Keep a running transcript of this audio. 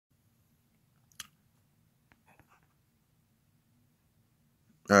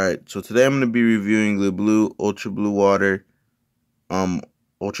Alright, so today I'm going to be reviewing the Bleu Ultra Blue Water,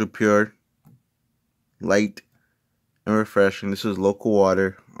 Ultra Pure, Light, and Refreshing. This is local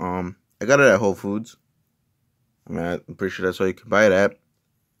water. I got it at Whole Foods. I'm pretty sure that's all you can buy it at.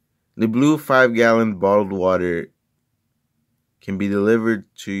 The Bleu 5-gallon bottled water can be delivered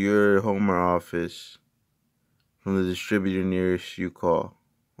to your home or office from the distributor nearest you call.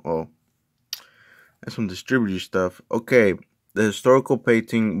 Oh, that's some distributor stuff. Okay. The historical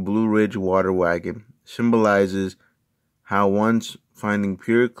painting Blue Ridge Water Wagon symbolizes how once finding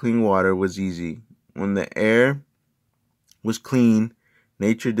pure, clean water was easy. When the air was clean,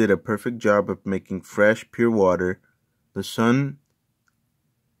 nature did a perfect job of making fresh, pure water. The sun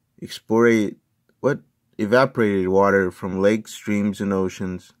evaporated water from lakes, streams, and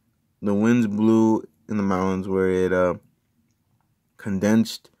oceans. The winds blew in the mountains where it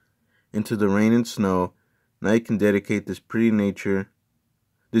condensed into the rain and snow. Now you can dedicate this purity nature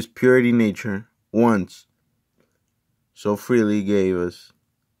once so freely gave us.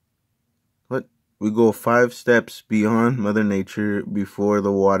 What? We go 5 steps beyond Mother Nature before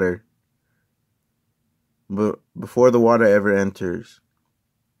the water ever enters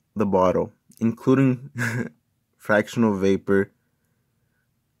the bottle, including fractional vapor,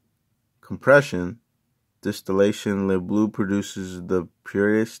 compression, distillation. Le Bleu produces the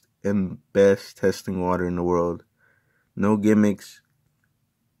purest and best tasting water in the world. No gimmicks,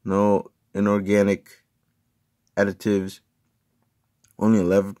 no inorganic additives, only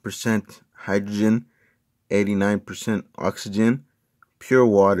 11% hydrogen, 89% oxygen, pure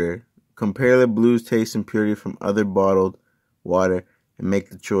water. Compare Le Bleu's taste and purity from other bottled water and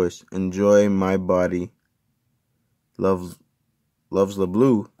make the choice. Enjoy. My body loves Le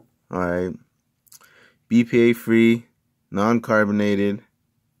Bleu. Alright. BPA free, non-carbonated.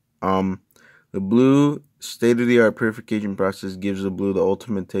 The Bleu state-of-the-art purification process gives the Bleu the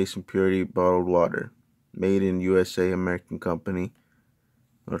ultimate taste and purity bottled water. Made in USA, American company,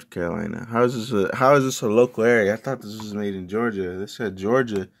 North Carolina. How is this a local area? I thought this was made in Georgia. This said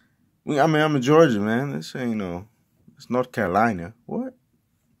Georgia. I'm in Georgia, man. This ain't no. It's North Carolina. What?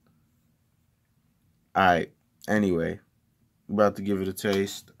 Alright. Anyway, about to give it a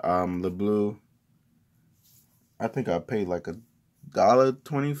taste. Le Bleu. I think I paid like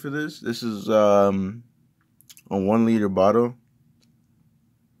 $1.20 for this. This is a 1 liter bottle.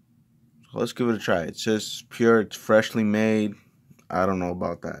 So let's give it a try. It says pure, it's freshly made. I don't know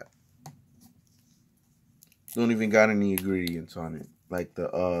about that. Don't even got any ingredients on it. Like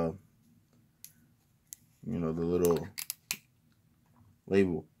the the little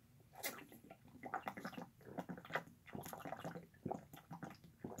label.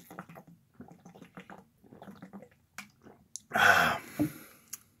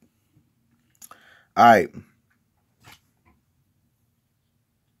 Alright.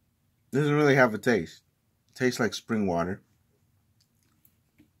 Doesn't really have a taste. It tastes like spring water.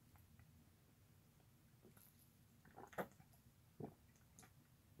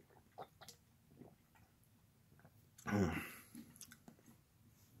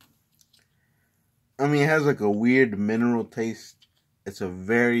 I mean, it has like a weird mineral taste. It's a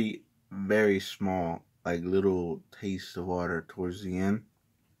very, very small, like little taste of water towards the end.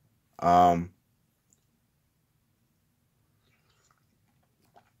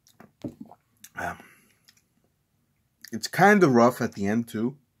 It's kind of rough at the end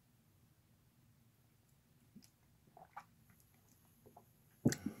too.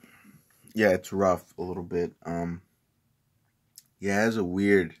 Yeah, it's rough a little bit. Yeah, it has a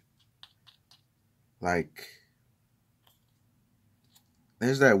weird, like,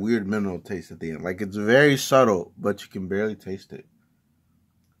 there's that weird mineral taste at the end. Like, it's very subtle, but you can barely taste it.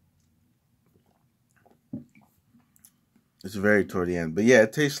 It's very toward the end. But yeah,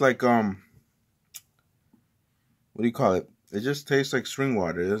 it tastes like, what do you call it? It just tastes like spring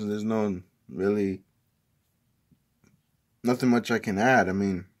water. There's no really, nothing much I can add. I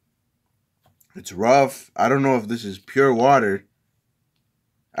mean, it's rough. I don't know if this is pure water.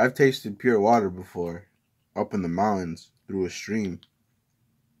 I've tasted pure water before, up in the mountains, through a stream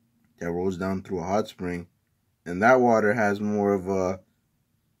that rolls down through a hot spring. And that water has more of a,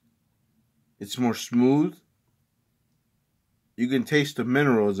 it's more smooth. You can taste the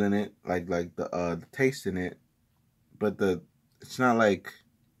minerals in it, like the taste in it, but it's not like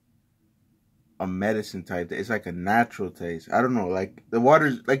a medicine type. It's like a natural taste. I don't know, like the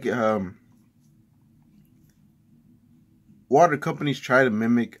water's like water companies try to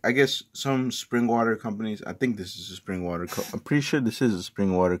mimic. I guess some spring water companies. I think this is a spring water. I'm pretty sure this is a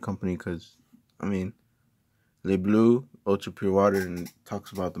spring water company because, I mean, Le Bleu Ultra Pure Water and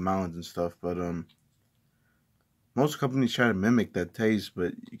talks about the mountains and stuff, but most companies try to mimic that taste,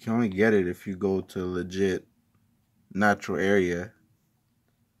 but you can only get it if you go to a legit natural area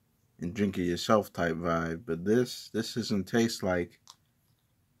and drink it yourself type vibe. But this doesn't taste like,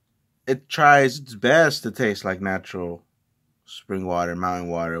 it tries its best to taste like natural spring water, mountain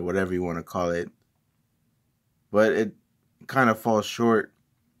water, whatever you want to call it. But it kind of falls short.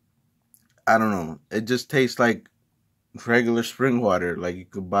 I don't know. It just tastes like regular spring water, like you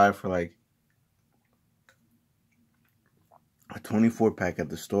could buy for like a 24 pack at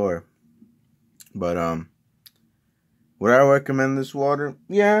the store. But would I recommend this water?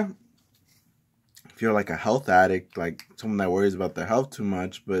 Yeah. If you're like a health addict, like someone that worries about their health too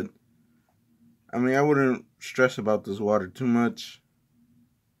much, but I mean, I wouldn't stress about this water too much.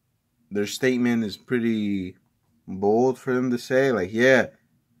 Their statement is pretty bold for them to say, like, yeah,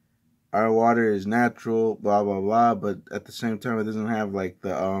 our water is natural, blah blah blah, but at the same time it doesn't have like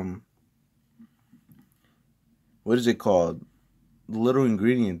the what is it called? The little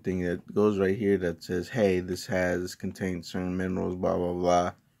ingredient thing that goes right here that says, hey, this contains certain minerals, blah blah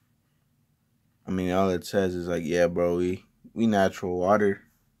blah. I mean, all it says is like, yeah, bro, we natural water.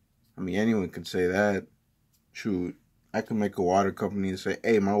 I mean, anyone can say that. Shoot, I could make a water company and say,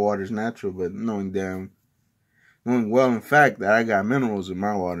 hey, my water's natural, but knowing well in fact that I got minerals in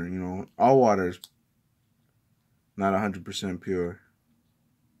my water. You know, all water is not 100% pure.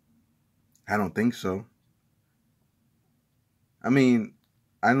 I don't think so. I mean,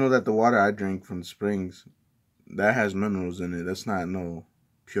 I know that the water I drink from the springs, that has minerals in it. That's not no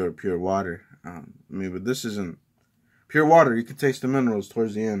pure water. I mean, but this isn't pure water. You can taste the minerals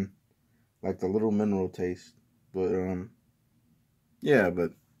towards the end, like the little mineral taste. But yeah,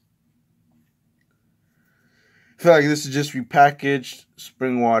 but I feel like this is just repackaged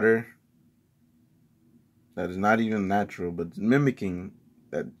spring water that is not even natural, but trying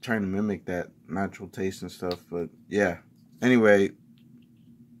to mimic that natural taste and stuff. But yeah, anyway,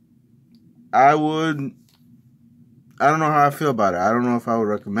 I don't know how I feel about it. I don't know if I would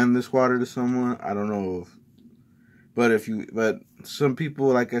recommend this water to someone. I don't know but some people,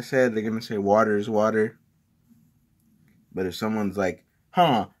 like I said, they're gonna say water is water. But if someone's like,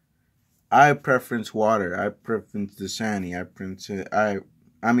 I preference water, I preference Dasani, I preference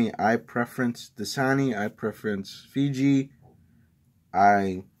Dasani, I preference Fiji.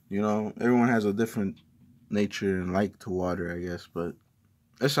 Everyone has a different nature and like to water, I guess, but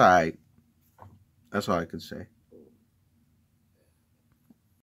it's alright. That's all I could say.